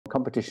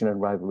competition and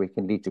rivalry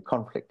can lead to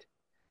conflict.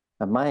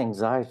 And my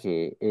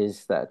anxiety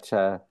is that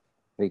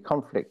the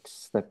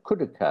conflicts that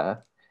could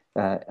occur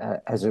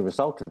as a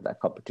result of that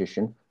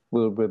competition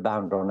will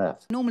rebound on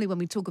Earth. Normally, when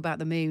we talk about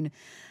the moon,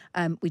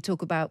 we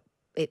talk about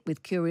it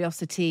with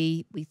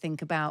curiosity. We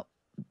think about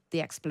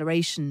the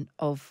exploration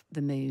of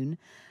the moon.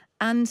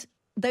 And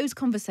those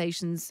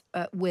conversations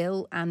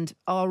will and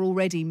are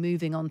already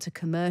moving on to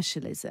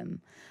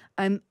commercialism.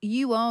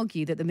 You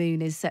argue that the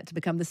moon is set to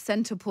become the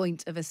centre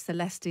point of a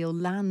celestial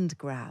land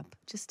grab.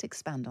 Just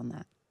expand on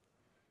that.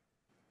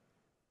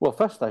 Well,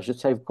 first, I should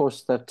say, of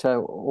course, that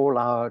all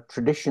our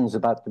traditions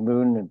about the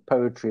moon and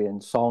poetry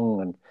and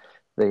song and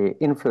the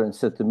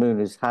influence that the moon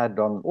has had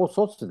on all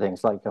sorts of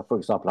things, like, for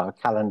example, our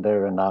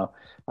calendar and our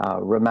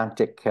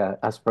romantic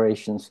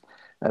aspirations,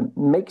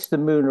 makes the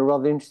moon a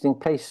rather interesting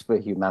place for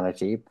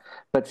humanity.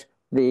 But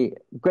the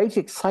great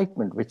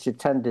excitement which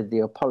attended the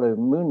Apollo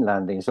moon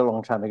landings a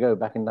long time ago,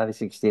 back in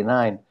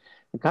 1969,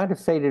 kind of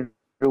faded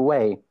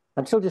away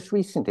until just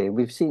recently.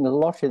 We've seen a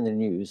lot in the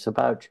news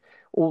about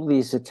all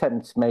these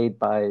attempts made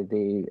by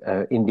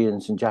the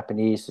Indians and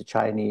Japanese, the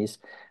Chinese,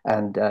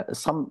 and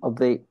some of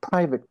the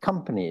private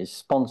companies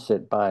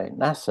sponsored by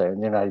NASA in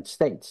the United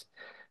States,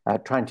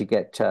 trying to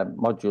get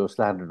modules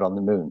landed on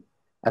the moon.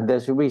 And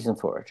there's a reason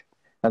for it.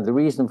 And the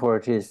reason for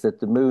it is that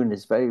the moon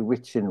is very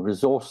rich in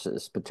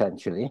resources,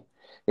 potentially.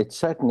 It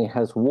certainly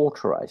has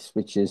water ice,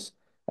 which is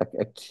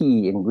a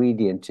key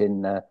ingredient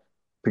in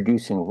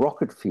producing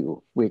rocket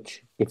fuel,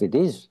 which, if it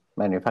is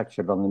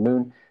manufactured on the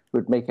moon,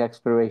 would make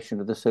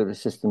exploration of the solar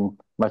system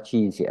much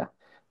easier.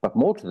 But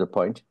more to the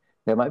point,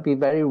 there might be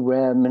very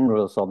rare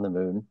minerals on the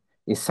moon,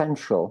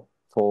 essential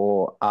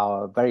for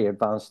our very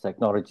advanced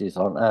technologies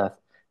on Earth.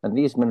 And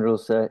these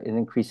minerals are in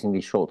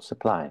increasingly short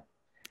supply.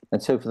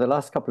 And so for the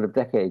last couple of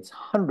decades,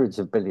 hundreds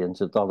of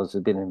billions of dollars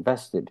have been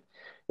invested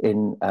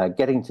in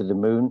getting to the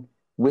moon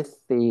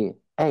with the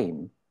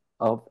aim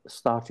of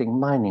starting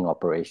mining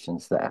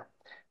operations there.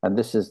 And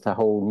this is the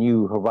whole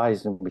new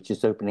horizon which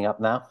is opening up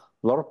now.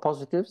 A lot of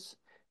positives.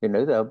 You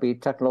know, there'll be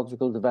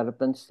technological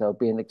developments, there'll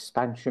be an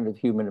expansion of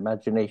human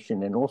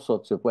imagination in all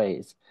sorts of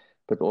ways,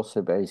 but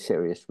also very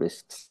serious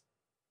risks.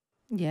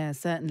 Yeah,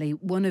 certainly.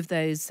 One of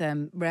those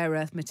rare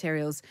earth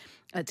materials,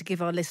 to give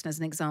our listeners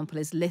an example,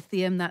 is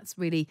lithium. That's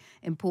really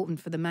important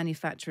for the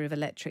manufacture of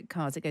electric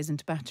cars. It goes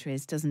into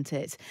batteries, doesn't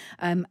it?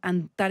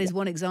 And that is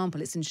one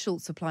example. It's in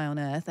short supply on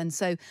Earth. And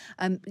so,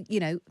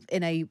 you know,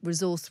 in a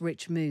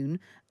resource-rich moon,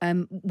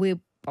 we're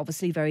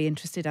obviously very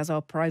interested, as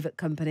are private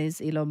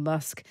companies, Elon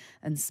Musk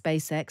and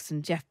SpaceX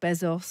and Jeff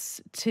Bezos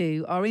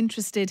too, are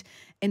interested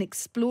in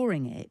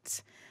exploring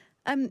it.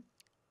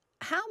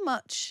 How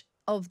much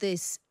of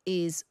this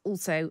is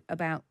also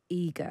about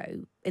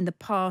ego? In the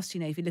past,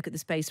 you know, if you look at the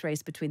space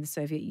race between the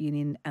Soviet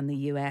Union and the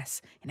US,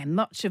 you know,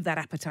 much of that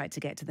appetite to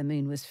get to the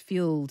moon was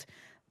fueled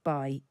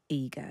by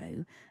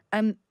ego.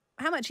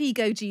 How much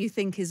ego do you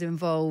think is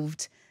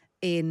involved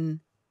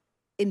in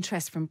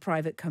interest from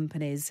private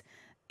companies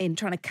in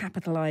trying to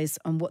capitalise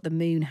on what the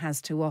moon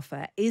has to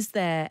offer? Is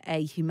there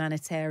a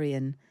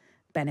humanitarian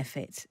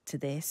benefit to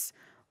this,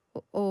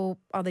 or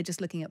are they just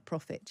looking at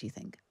profit, do you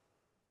think?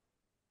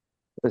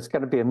 There's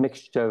going to be a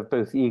mixture of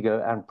both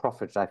ego and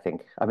profit, I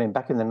think. I mean,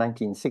 back in the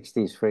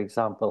 1960s, for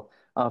example,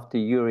 after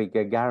Yuri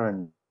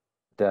Gagarin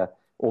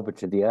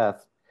orbited the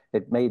Earth,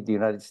 it made the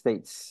United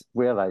States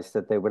realize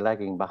that they were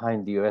lagging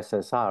behind the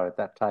USSR at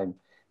that time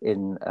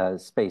in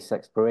space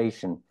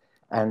exploration.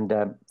 And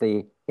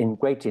the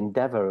great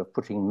endeavor of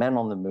putting men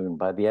on the moon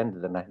by the end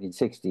of the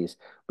 1960s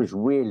was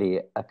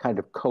really a kind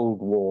of Cold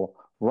War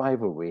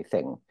rivalry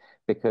thing,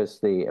 because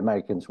the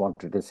Americans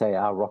wanted to say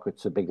our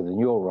rockets are bigger than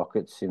your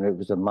rockets. You know, it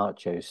was a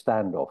macho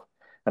standoff.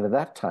 And at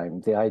that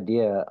time, the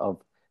idea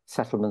of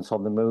settlements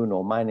on the moon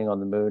or mining on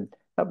the moon,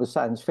 that was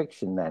science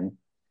fiction then,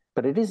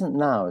 but it isn't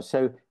now.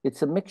 So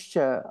it's a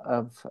mixture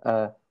of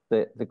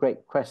the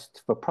great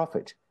quest for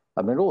profit.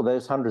 I mean, all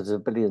those hundreds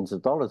of billions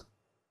of dollars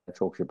I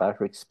talked about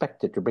are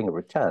expected to bring a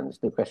return.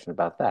 There's no question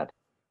about that.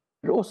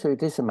 But also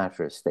it is a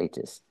matter of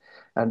status.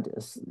 And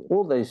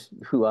all those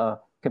who are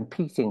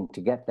competing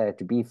to get there,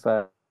 to be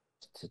first,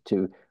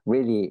 to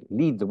really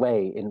lead the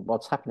way in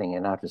what's happening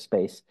in outer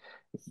space,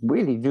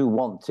 really do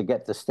want to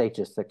get the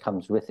status that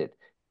comes with it.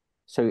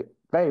 So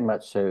very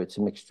much so, it's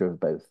a mixture of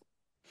both.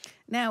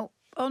 Now,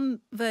 on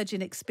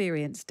Virgin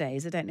Experience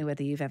days, I don't know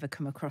whether you've ever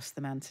come across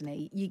them,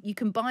 Anthony, you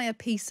can buy a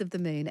piece of the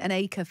moon, an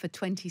acre, for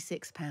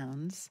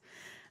 £26.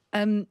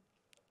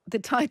 The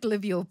title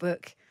of your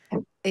book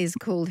is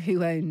called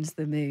Who Owns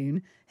the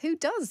Moon? Who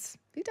does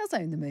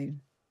own the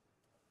moon?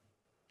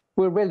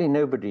 Well, really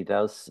nobody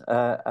does.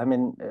 I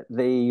mean,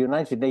 the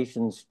United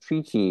Nations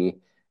Treaty,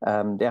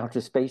 the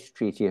Outer Space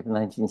Treaty of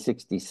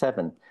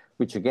 1967,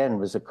 which again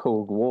was a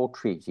Cold War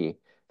treaty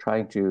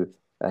trying to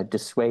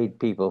dissuade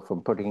people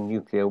from putting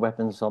nuclear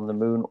weapons on the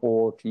moon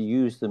or to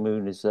use the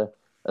moon as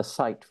a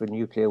site for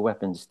nuclear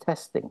weapons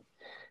testing.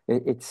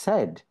 It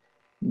said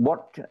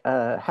what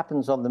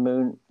happens on the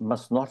moon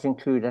must not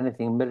include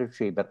anything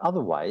military, but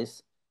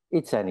otherwise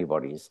it's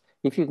anybody's.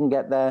 If you can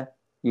get there,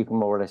 you can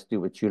more or less do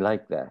what you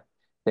like there.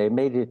 They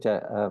made it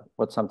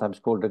what's sometimes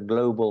called a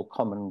global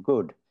common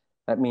good.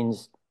 That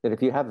means that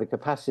if you have the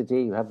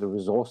capacity, you have the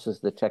resources,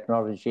 the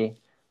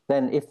technology,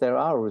 then if there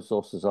are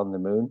resources on the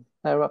moon,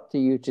 they're up to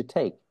you to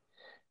take.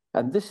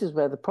 And this is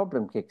where the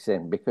problem kicks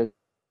in, because it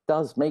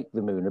does make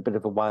the moon a bit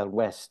of a Wild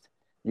West.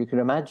 You can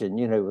imagine,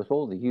 with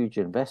all the huge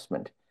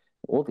investment,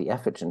 all the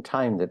effort and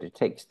time that it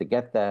takes to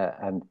get there,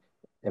 and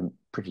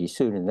pretty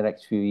soon in the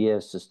next few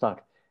years to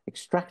start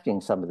extracting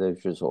some of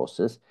those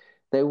resources,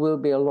 there will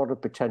be a lot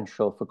of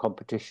potential for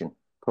competition,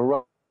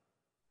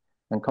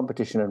 and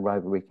competition and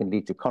rivalry can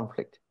lead to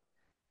conflict.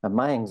 And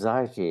my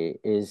anxiety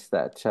is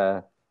that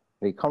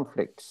the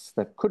conflicts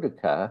that could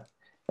occur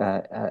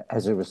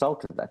as a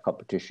result of that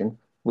competition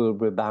will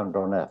rebound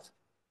on Earth.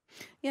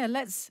 Yeah,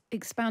 let's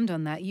expand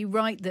on that. You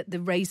write that the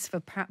race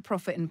for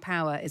profit and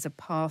power is a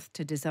path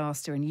to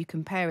disaster, and you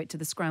compare it to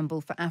the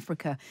scramble for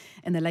Africa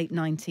in the late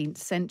 19th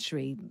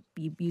century.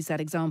 You use that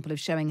example of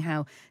showing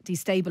how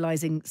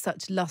destabilizing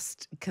such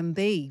lust can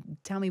be.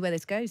 Tell me where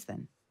this goes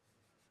then.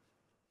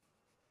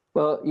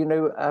 Well,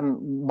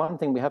 one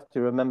thing we have to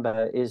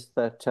remember is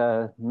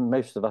that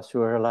most of us who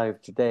are alive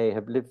today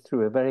have lived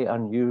through a very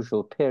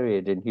unusual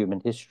period in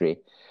human history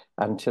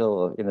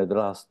until, the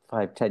last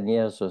 5, 10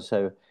 years or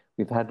so.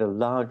 We've had a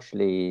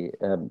largely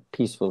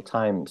peaceful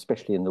time,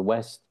 especially in the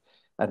West,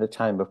 and a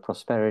time of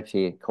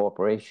prosperity and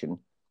cooperation.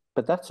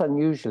 But that's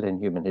unusual in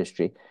human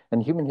history.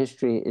 And human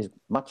history is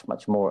much,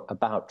 much more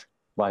about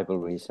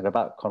rivalries and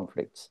about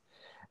conflicts.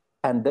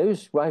 And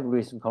those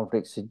rivalries and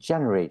conflicts are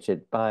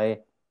generated by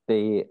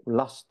the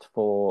lust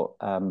for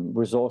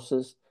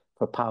resources,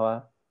 for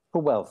power,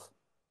 for wealth.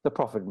 The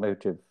profit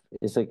motive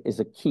is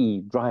a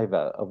key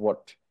driver of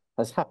what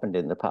has happened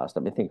in the past.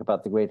 I mean, think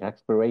about the great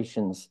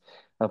explorations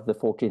of the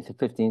 14th and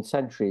 15th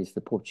centuries,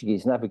 the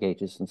Portuguese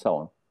navigators and so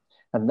on.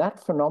 And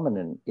that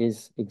phenomenon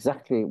is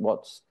exactly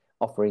what's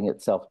offering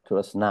itself to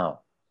us now.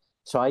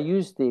 So I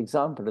used the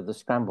example of the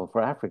scramble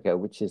for Africa,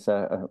 which is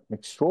an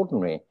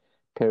extraordinary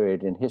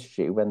period in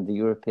history when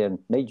the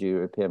major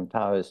European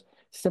powers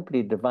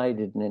simply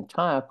divided an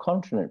entire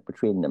continent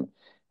between them,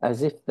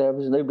 as if there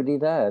was nobody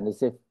there, and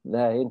as if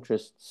their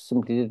interests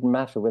simply didn't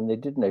matter when they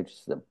did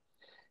notice them.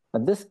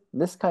 And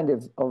this kind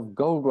of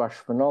gold rush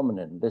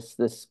phenomenon,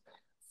 this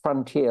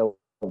frontier,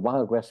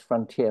 Wild West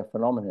frontier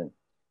phenomenon,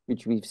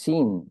 which we've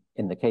seen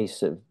in the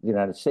case of the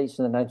United States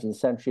in the 19th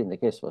century, in the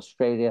case of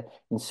Australia,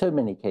 in so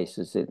many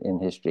cases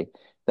in history,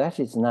 that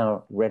is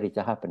now ready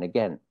to happen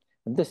again.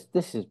 And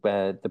this is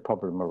where the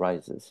problem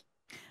arises.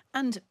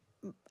 And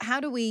how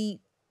do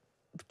we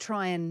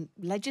try and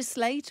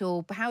legislate,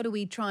 or how do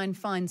we try and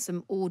find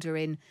some order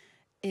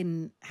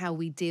in how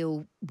we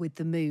deal with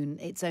the moon,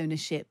 its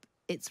ownership,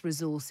 its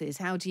resources?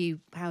 How do you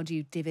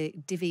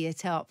divvy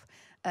it up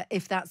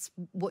if that's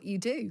what you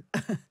do?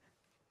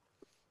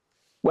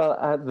 Well,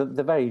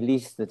 the very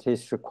least that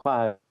is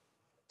required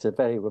is a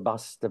very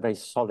robust, a very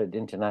solid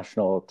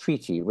international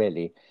treaty,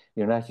 really.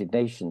 The United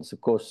Nations, of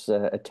course,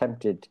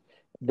 attempted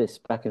this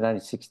back in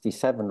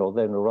 1967,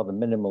 although in a rather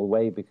minimal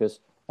way,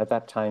 because at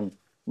that time,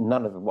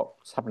 none of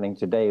what's happening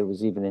today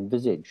was even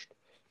envisaged.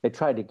 They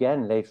tried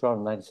again later on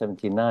in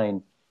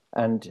 1979,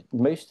 and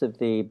most of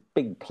the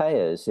big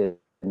players in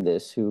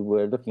this who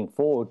were looking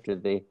forward to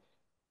the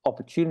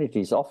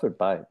opportunities offered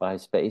by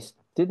space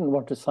didn't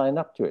want to sign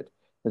up to it.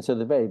 And so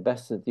the very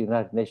best that the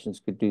United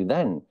Nations could do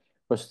then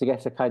was to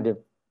get a kind of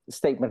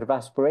statement of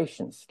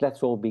aspirations.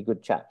 Let's all be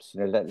good chaps.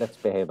 Let's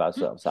behave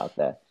ourselves out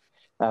there.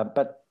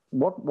 But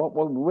what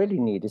we really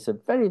need is a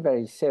very,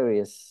 very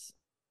serious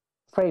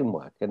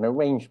framework, an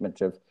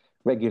arrangement of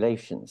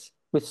regulations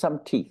with some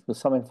teeth, with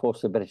some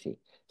enforceability.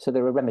 So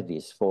there are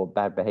remedies for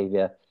bad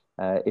behavior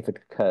if it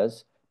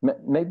occurs.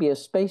 Maybe a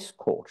space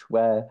court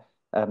where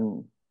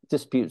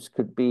disputes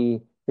could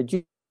be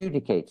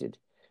adjudicated.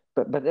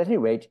 But at any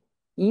rate,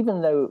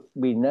 even though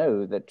we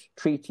know that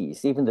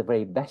treaties, even the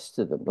very best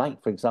of them,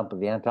 like, for example,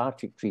 the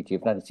Antarctic Treaty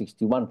of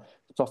 1961,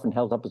 it's often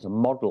held up as a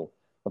model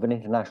of an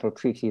international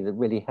treaty that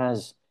really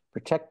has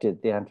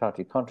protected the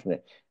Antarctic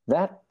continent.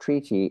 That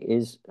treaty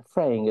is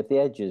fraying at the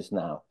edges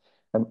now.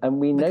 And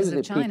we know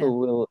that people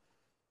will...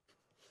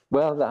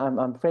 Well, I'm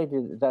afraid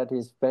that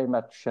is very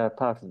much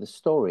part of the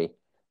story.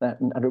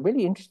 And a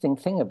really interesting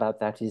thing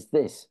about that is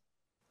this.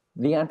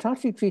 The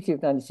Antarctic Treaty of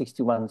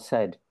 1961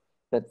 said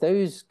that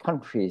those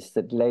countries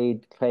that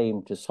laid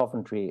claim to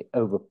sovereignty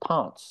over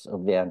parts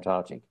of the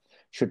Antarctic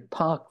should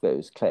park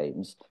those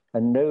claims,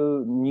 and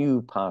no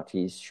new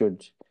parties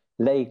should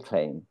lay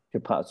claim to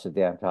parts of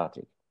the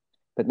Antarctic.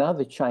 But now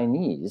the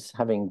Chinese,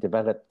 having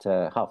developed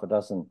half a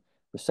dozen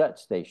research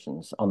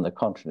stations on the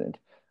continent,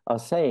 are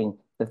saying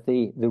that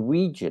the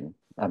region,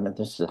 I mean,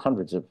 this is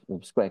hundreds of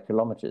square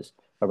kilometers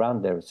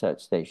around their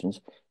research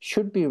stations,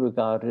 should be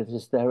regarded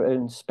as their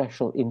own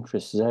special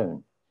interest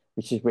zone,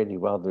 which is really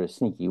rather a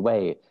sneaky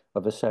way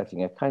of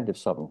asserting a kind of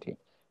sovereignty.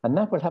 And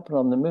that will happen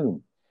on the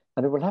moon.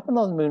 And it will happen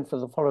on the moon for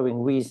the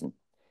following reason.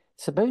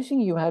 Supposing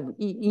you have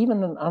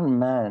even an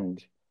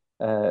unmanned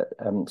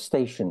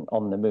station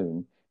on the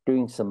moon,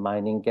 doing some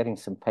mining, getting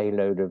some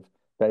payload of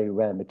very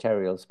rare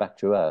materials back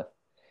to Earth,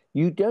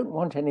 you don't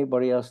want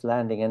anybody else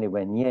landing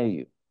anywhere near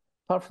you.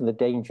 Apart from the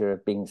danger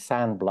of being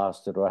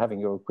sandblasted or having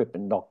your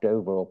equipment knocked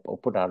over or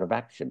put out of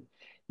action,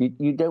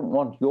 you don't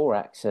want your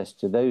access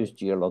to those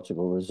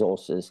geological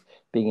resources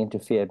being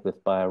interfered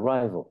with by a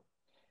rival.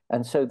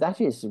 And so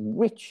that is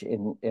rich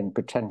in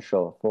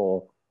potential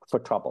for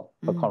trouble,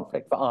 for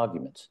conflict, for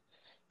arguments.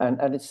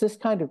 And it's this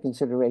kind of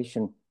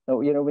consideration,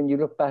 when you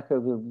look back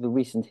over the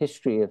recent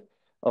history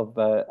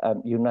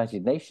of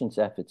United Nations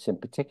efforts in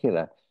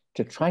particular,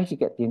 to try to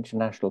get the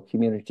international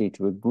community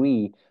to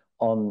agree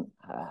on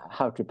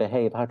how to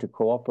behave, how to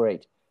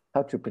cooperate,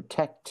 how to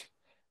protect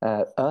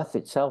Earth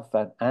itself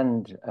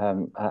and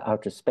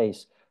outer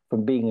space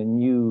from being a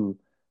new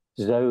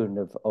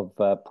zone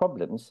of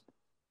problems.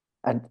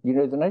 And, the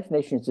United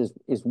Nations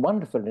is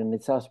wonderful in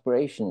its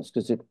aspirations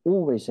because it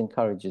always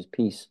encourages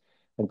peace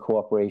and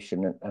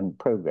cooperation and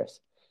progress.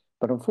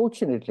 But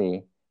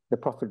unfortunately, the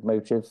profit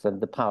motives and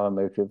the power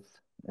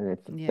motives,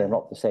 they're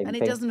not the same thing.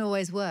 And it doesn't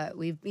always work.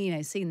 We've,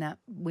 seen that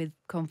with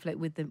conflict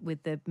with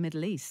the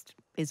Middle East.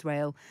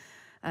 Israel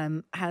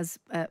has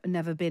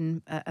never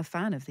been a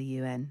fan of the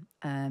UN,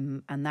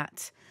 and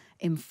that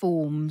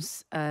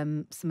informs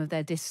some of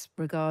their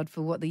disregard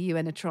for what the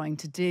UN are trying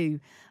to do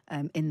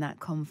in that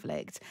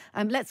conflict.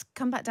 Let's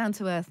come back down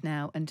to earth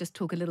now and just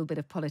talk a little bit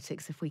of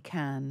politics if we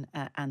can,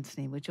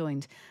 Anthony. We're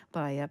joined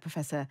by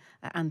Professor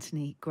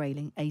Anthony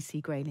Grayling,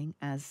 AC Grayling,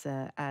 as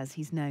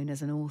he's known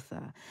as an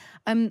author.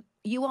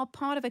 You are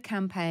part of a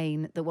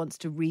campaign that wants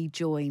to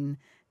rejoin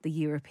the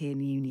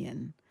European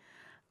Union.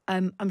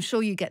 I'm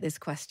sure you get this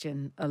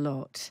question a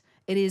lot.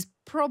 It is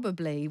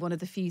probably one of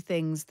the few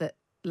things that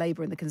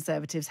Labour and the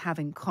Conservatives have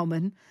in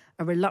common,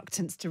 a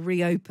reluctance to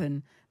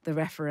reopen the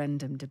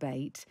referendum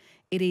debate.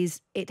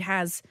 It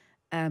has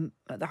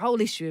the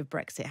whole issue of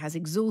Brexit has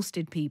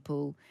exhausted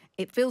people.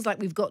 It feels like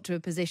we've got to a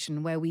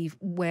position where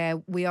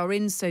we are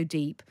in so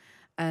deep,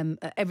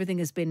 everything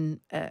has been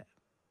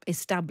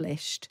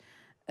established,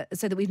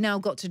 so that we've now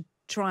got to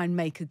try and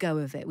make a go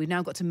of it. We've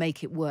now got to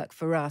make it work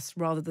for us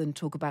rather than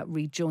talk about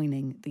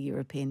rejoining the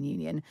European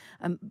Union.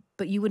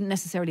 But you wouldn't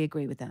necessarily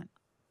agree with that.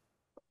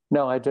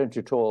 No, I don't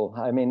at all.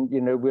 I mean,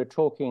 we're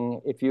talking,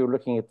 if you're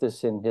looking at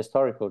this in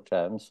historical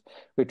terms,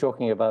 we're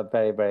talking about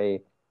very,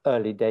 very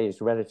early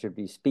days,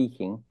 relatively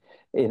speaking.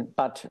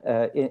 But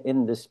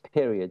in this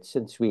period,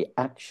 since we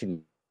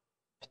actually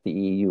left the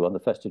EU on the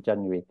 1st of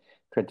January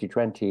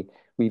 2020,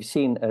 we've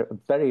seen a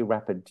very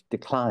rapid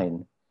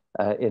decline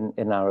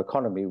in our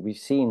economy. We've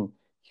seen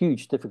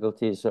huge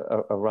difficulties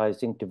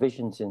arising,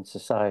 divisions in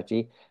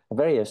society, a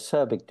very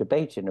acerbic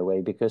debate in a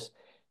way, because,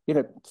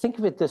 think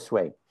of it this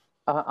way.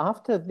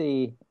 After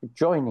the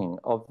joining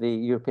of the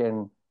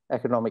European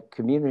Economic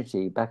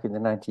Community back in the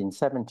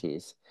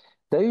 1970s,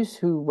 those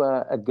who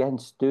were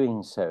against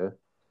doing so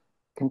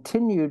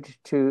continued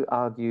to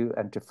argue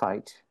and to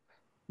fight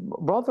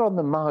rather on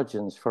the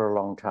margins for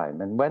a long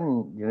time. And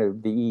when,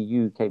 the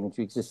EU came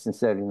into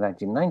existence in the early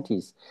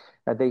 1990s,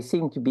 they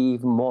seemed to be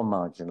even more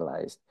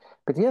marginalized.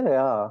 But here they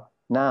are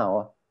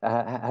now,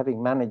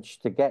 having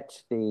managed to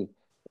get the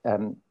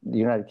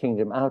United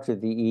Kingdom out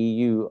of the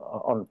EU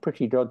on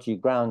pretty dodgy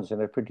grounds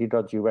and a pretty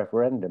dodgy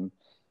referendum.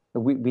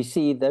 We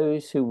see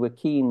those who were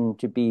keen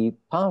to be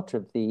part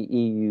of the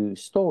EU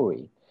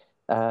story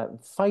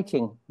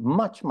fighting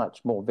much,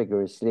 much more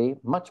vigorously,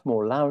 much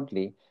more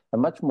loudly,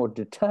 and much more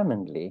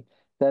determinedly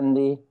than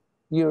the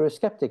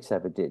Eurosceptics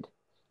ever did.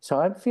 So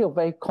I feel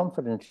very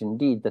confident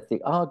indeed that the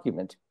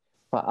argument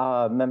for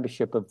our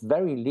membership of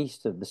very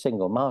least of the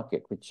single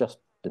market, which just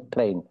in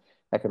plain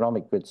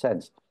economic good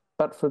sense,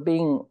 but for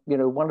being,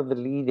 one of the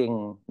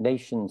leading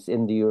nations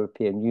in the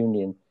European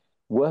Union,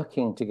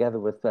 working together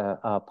with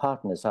our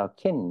partners, our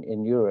kin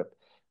in Europe,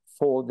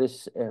 for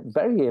this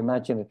very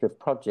imaginative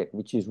project,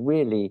 which is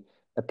really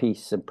a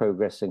peace and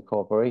progress and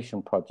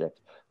cooperation project,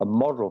 a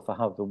model for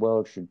how the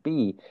world should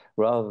be,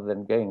 rather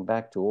than going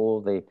back to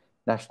all the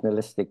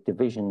nationalistic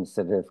divisions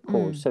that have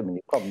caused so many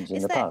problems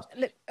in the past.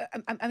 Look,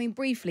 I mean,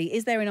 briefly,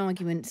 is there an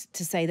argument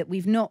to say that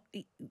we've not,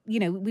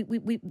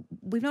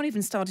 we've not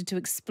even started to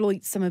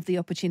exploit some of the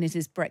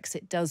opportunities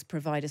Brexit does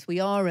provide us? We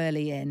are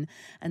early in,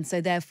 and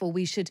so therefore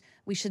we should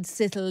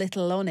sit a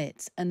little on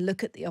it and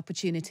look at the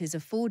opportunities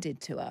afforded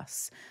to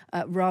us,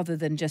 rather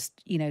than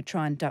just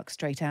try and duck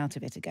straight out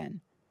of it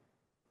again.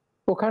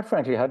 Well, quite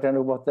frankly, I don't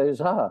know what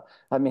those are.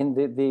 I mean,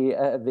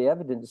 the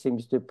evidence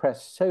seems to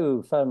press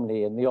so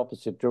firmly in the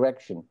opposite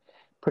direction,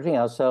 putting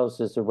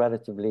ourselves as a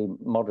relatively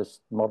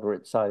modest,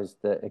 moderate-sized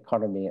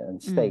economy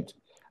and state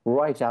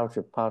right out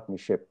of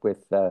partnership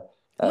with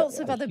lots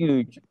of other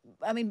huge.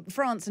 I mean,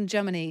 France and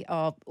Germany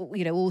are,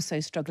 also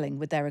struggling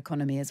with their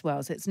economy as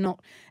well. So it's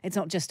not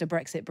just a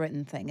Brexit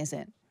Britain thing, is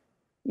it?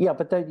 Yeah,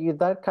 but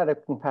that kind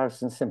of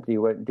comparison simply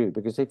won't do,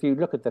 because if you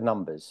look at the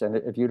numbers and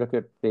if you look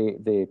at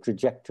the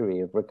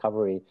trajectory of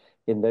recovery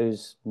in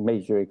those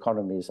major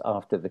economies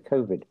after the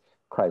COVID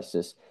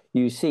crisis,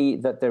 you see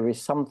that there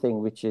is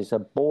something which is a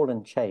ball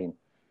and chain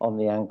on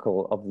the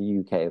ankle of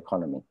the UK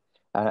economy,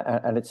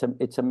 and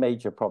it's a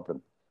major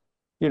problem.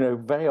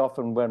 very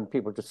often when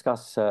people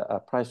discuss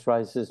price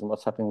rises and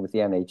what's happening with the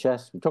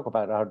NHS, we talk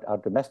about our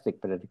domestic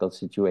political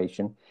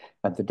situation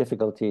and the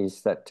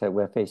difficulties that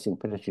we're facing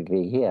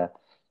politically here.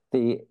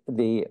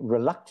 The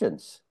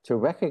reluctance to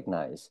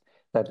recognize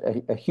that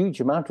a huge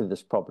amount of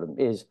this problem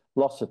is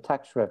loss of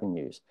tax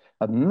revenues,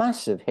 a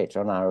massive hit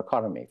on our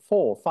economy,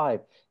 4 or 5,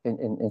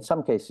 in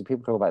some cases,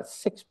 people talk about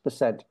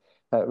 6%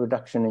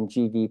 reduction in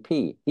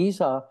GDP. These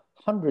are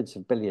hundreds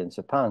of billions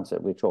of pounds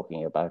that we're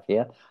talking about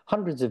here.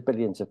 Hundreds of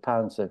billions of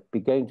pounds that be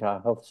going to our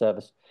health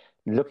service,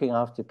 looking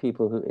after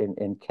people who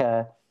in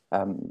care,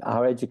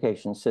 our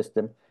education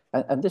system.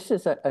 And this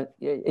is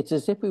it's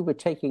as if we were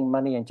taking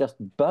money and just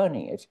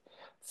burning it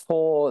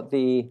for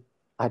the,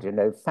 I don't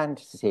know,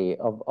 fantasy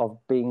of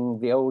being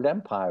the old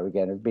empire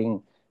again, of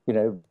being,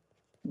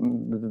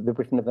 the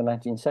Britain of the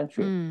 19th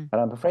century. And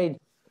I'm afraid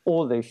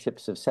all those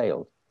ships have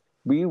sailed.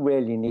 We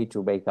really need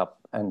to wake up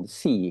and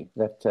see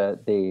that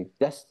the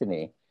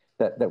destiny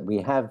that we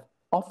have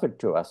offered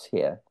to us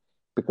here,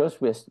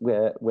 because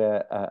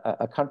we're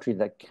a country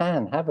that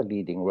can have a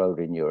leading role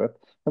in Europe,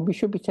 and we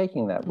should be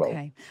taking that role.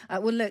 Okay.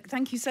 Well, look,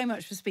 thank you so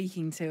much for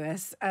speaking to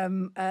us.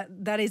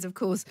 That is, of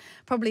course,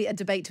 probably a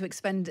debate to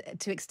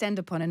extend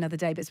upon another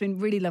day, but it's been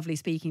really lovely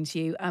speaking to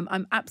you.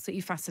 I'm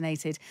absolutely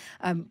fascinated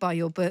by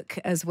your book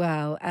as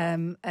well.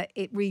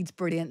 It reads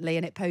brilliantly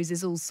and it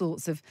poses all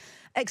sorts of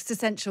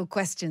existential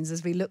questions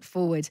as we look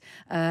forward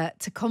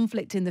to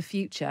conflict in the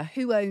future.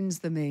 Who owns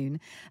the moon?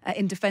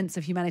 In defence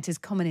of humanity's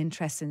common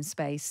interests in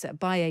space,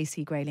 by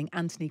AC Grayling,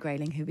 Anthony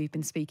Grayling, who we've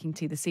been speaking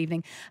to this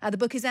evening. The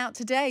book is out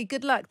today.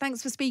 Good luck.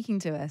 Thanks for speaking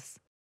to us.